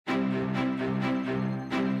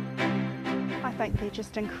think they're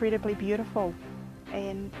just incredibly beautiful,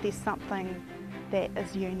 and there's something that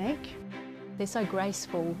is unique. They're so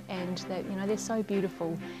graceful, and they're so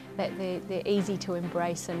beautiful that they're easy to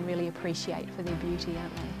embrace and really appreciate for their beauty,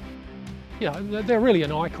 aren't they? Yeah, they're really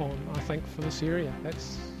an icon, I think, for this area.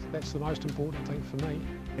 That's the most important thing for me.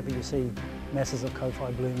 Whenever you see masses of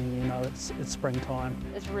kowhai blooming, you know it's springtime.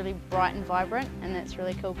 It's really bright and vibrant, and that's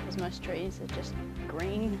really cool because most trees are just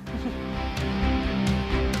green.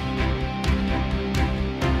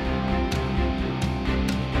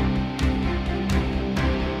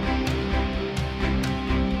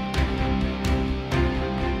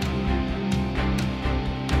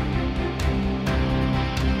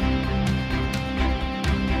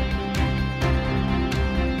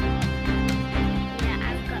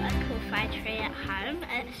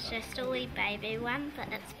 It's just a wee baby one, but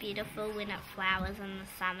it's beautiful when it flowers in the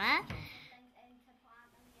summer.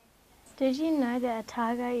 Did you know that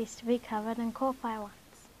otago used to be covered in kōwhai once?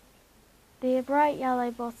 Their bright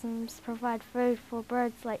yellow blossoms provide food for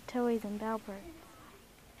birds like tuis and bellbirds.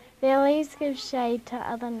 Their leaves give shade to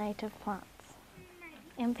other native plants,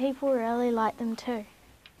 and people really like them too.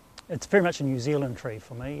 It's very much a New Zealand tree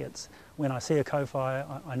for me. It's when I see a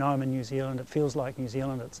kowhai, I know I'm in New Zealand. It feels like New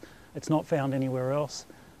Zealand. It's not found anywhere else.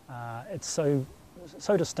 It's so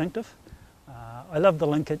distinctive. I love the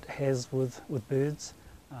link it has with birds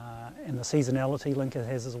and the seasonality link it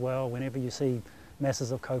has as well. Whenever you see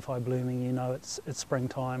masses of kowhai blooming, you know it's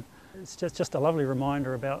springtime. It's just a lovely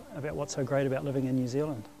reminder about what's so great about living in New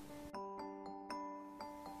Zealand.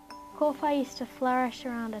 Kōwhai used to flourish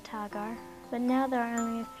around Otago, but now there are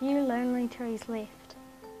only a few lonely trees left.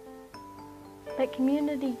 But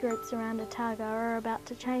community groups around Otago are about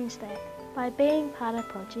to change that by being part of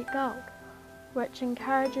Project Gold, which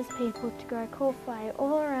encourages people to grow kōwhai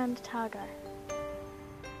all around Otago.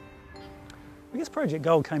 I guess Project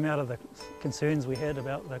Gold came out of the concerns we had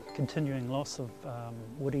about the continuing loss of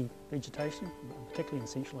woody vegetation, particularly in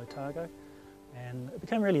central Otago. And it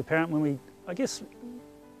became really apparent when we, I guess,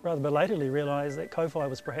 rather belatedly realised that kōwhai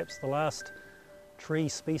was perhaps the last tree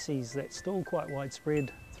species that's still quite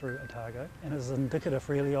widespread through Otago and is indicative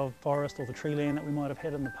really of forest or the tree land that we might have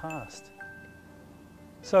had in the past.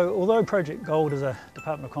 So although Project Gold is a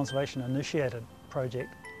Department of Conservation initiated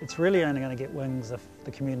project, it's really only going to get wings if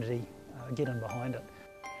the community get in behind it.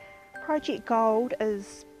 Project Gold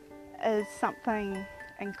is something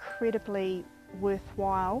incredibly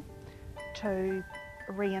worthwhile to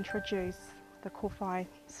reintroduce the kōwhai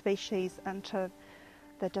species into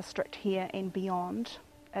the district here and beyond.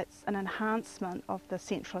 It's an enhancement of the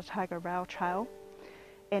Central Otago Rail Trail,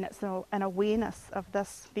 and it's an awareness of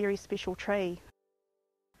this very special tree.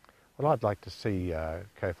 Well, I'd like to see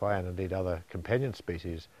kōwhai and indeed other companion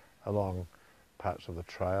species along parts of the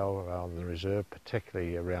trail, around the reserve,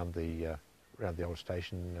 particularly around the old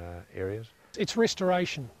station areas. It's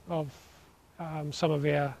restoration of some of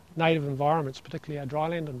our native environments, particularly our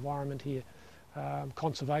dryland environment here.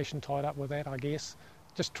 Conservation tied up with that, I guess.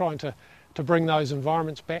 Just trying to bring those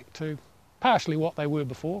environments back to partially what they were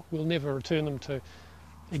before. We'll never return them to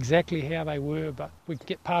exactly how they were, but we can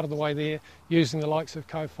get part of the way there using the likes of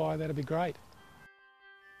kōwhai. That'd be great.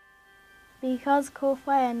 Because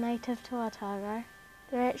kōwhai are native to Otago,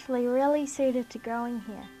 they're actually really suited to growing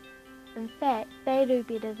here. In fact, they do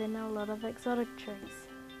better than a lot of exotic trees.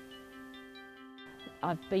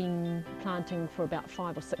 I've been planting for about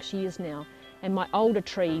 5 or 6 years now, and my older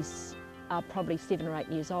trees are probably 7 or 8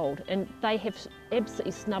 years old, and they have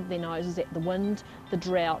absolutely snubbed their noses at the wind, the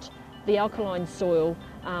drought, the alkaline soil,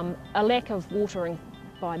 a lack of watering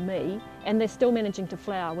by me, and they're still managing to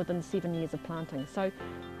flower within 7 years of planting. So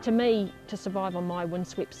to me, to survive on my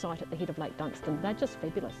windswept site at the head of Lake Dunstan, they're just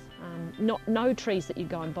fabulous. No trees that you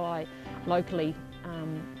go and buy locally,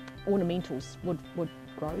 ornamentals, would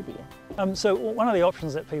grow there. So one of the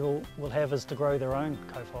options that people will have is to grow their own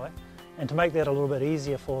kōwhai, and to make that a little bit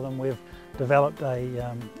easier for them, we've developed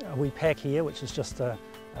a wee pack here, which is just a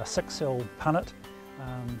 6-cell punnet,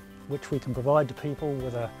 which we can provide to people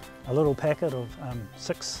with a little packet of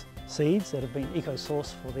 6 seeds that have been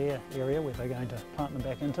eco-sourced for their area where they're going to plant them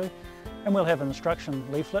back into. And we'll have an instruction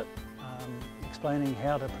leaflet explaining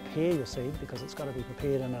how to prepare your seed, because it's got to be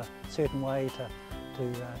prepared in a certain way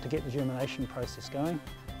to get the germination process going.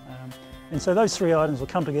 And so those 3 items will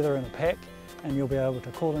come together in a pack, and you'll be able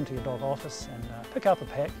to call into your dog office and pick up a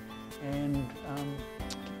pack and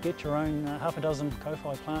get your own half a dozen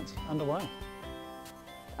kōwhai plants underway.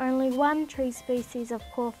 Only one tree species of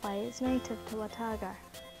kōwhai is native to Otago,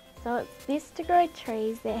 so it's best to grow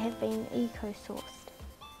trees that have been eco-sourced.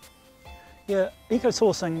 Yeah,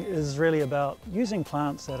 eco-sourcing is really about using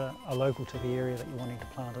plants that are local to the area that you're wanting to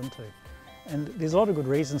plant into. And there's a lot of good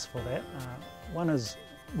reasons for that. One is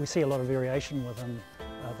we see a lot of variation within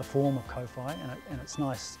the form of kowhai, and it's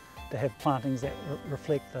nice to have plantings that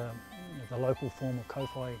reflect the local form of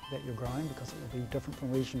kowhai that you're growing, because it will be different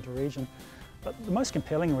from region to region. But the most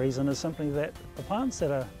compelling reason is simply that the plants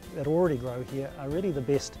that already grow here are really the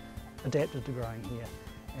best adapted to growing here,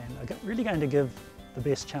 and are really going to give the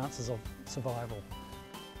best chances of survival.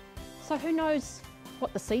 So who knows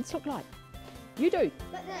what the seeds look like? You do.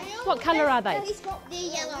 What colour are they? They're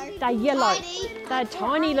yellow. They're yellow. They're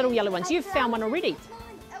tiny little yellow ones. You've found one already.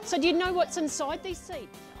 So do you know what's inside these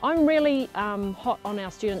seeds? I'm really hot on our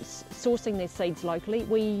students sourcing their seeds locally.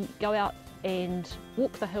 We go out and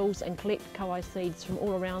walk the hills and collect kowhai seeds from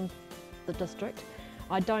all around the district.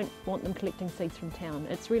 I don't want them collecting seeds from town.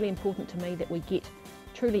 It's really important to me that we get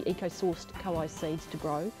truly eco-sourced kowhai seeds to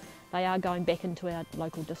grow. They are going back into our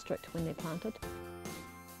local district when they're planted.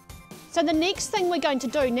 So the next thing we're going to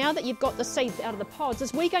do, now that you've got the seeds out of the pods,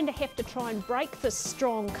 is we're going to have to try and break this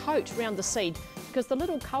strong coat around the seed, because the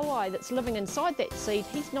little kowhai that's living inside that seed,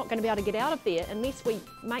 he's not going to be able to get out of there unless we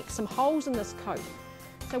make some holes in this coat.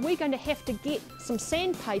 So we're going to have to get some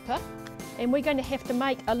sandpaper, and we're going to have to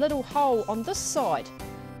make a little hole on this side.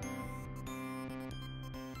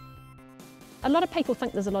 A lot of people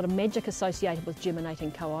think there's a lot of magic associated with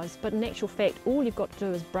germinating kowhais, but in actual fact all you've got to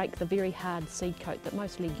do is break the very hard seed coat that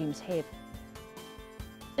most legumes have.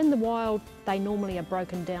 In the wild they normally are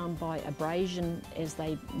broken down by abrasion as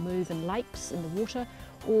they move in lakes in the water,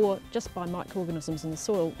 or just by microorganisms in the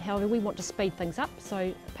soil. However, we want to speed things up, so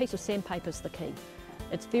a piece of sandpaper is the key.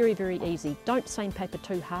 It's very, very easy. Don't sandpaper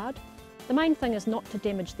too hard. The main thing is not to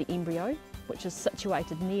damage the embryo, which is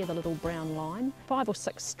situated near the little brown line. 5 or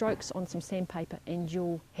 6 strokes on some sandpaper and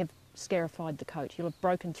you'll have scarified the coat. You'll have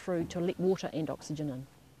broken through to let water and oxygen in.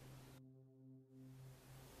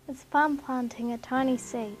 It's fun planting a tiny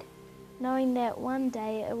seed, knowing that one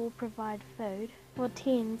day it will provide food for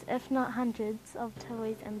tens, if not hundreds, of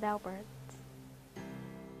towhees and bellbirds.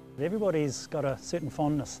 Everybody's got a certain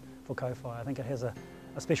fondness for kowhai. I think it has a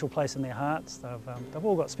special place in their hearts. They've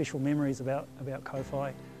all got special memories about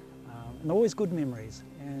kowhai. And they're always good memories,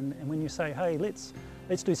 and when you say, hey, let's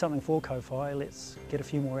do something for kowhai, let's get a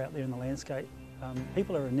few more out there in the landscape,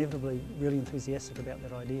 people are inevitably really enthusiastic about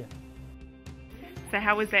that idea. So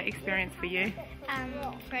how was that experience for you?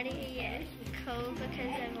 Pretty cool,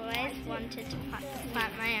 because I've always wanted to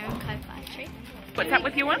plant my own kowhai tree. What's up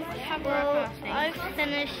with your one? Well, I've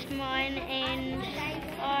finished mine and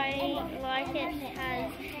I like it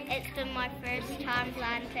because it's been my first time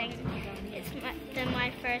planting. It's been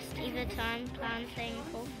my first ever time planting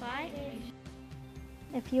kowhai.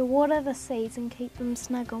 If you water the seeds and keep them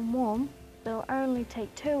snug and warm, they'll only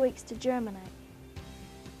take 2 weeks to germinate.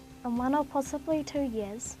 In 1 or possibly 2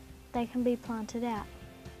 years, they can be planted out.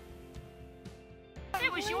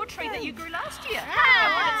 That was your tree that you grew last year.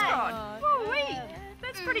 Oh, it's gone. Woo-wee.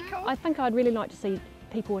 That's pretty cool. I think I'd really like to see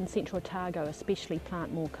people in Central Otago especially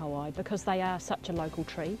plant more kowhai, because they are such a local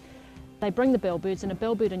tree. They bring the bellbirds, and a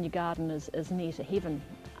bellbird in your garden is near to heaven,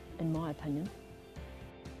 in my opinion.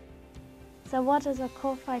 So what does a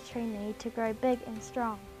kowhai tree need to grow big and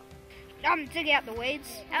strong? Dig out the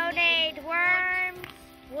weeds. It'll need worms,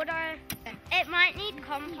 water. It might need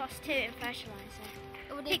compost too and fertiliser.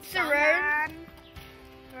 It will need sun.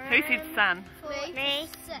 Who said sun? Me.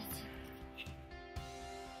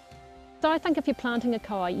 So I think if you're planting a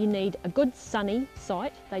kowhai, you need a good sunny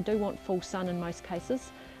site. They do want full sun in most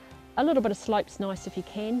cases. A little bit of slope's nice if you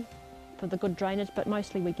can for the good drainage, but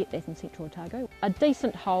mostly we get that in Central Otago. A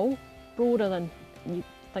decent hole, broader than you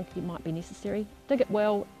think it might be necessary. Dig it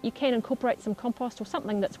well. You can incorporate some compost or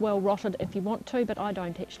something that's well rotted if you want to, but I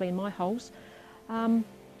don't actually in my holes.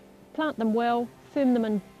 Plant them well, firm them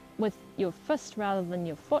in with your fist rather than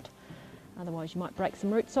your foot, otherwise you might break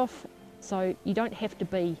some roots off. So you don't have to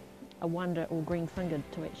be a wonder or green-fingered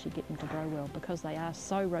to actually get them to grow well, because they are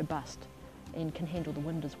so robust and can handle the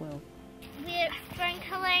wind as well. We're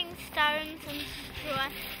sprinkling stones and straw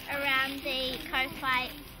around the kowhai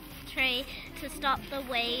tree to stop the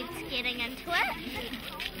weeds getting into it.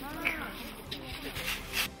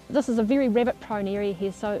 This is a very rabbit-prone area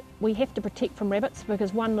here, so we have to protect from rabbits,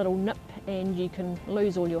 because one little nip and you can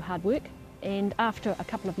lose all your hard work, and after a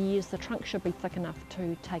couple of years the trunk should be thick enough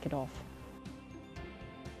to take it off.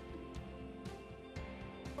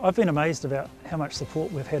 I've been amazed about how much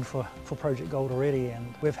support we've had for Project Gold already,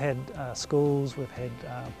 and we've had schools, we've had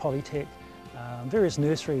Polytech, various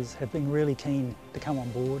nurseries have been really keen to come on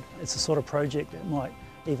board. It's the sort of project that might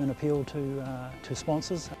even appeal to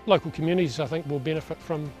sponsors. Local communities, I think, will benefit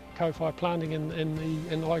from kowhai planting in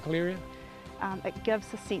the local area. It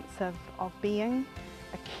gives a sense of being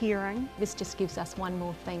caring. This just gives us one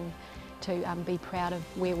more thing to be proud of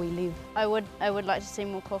where we live. I would like to see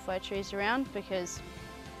more kowhai trees around because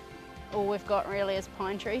all we've got really is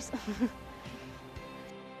pine trees.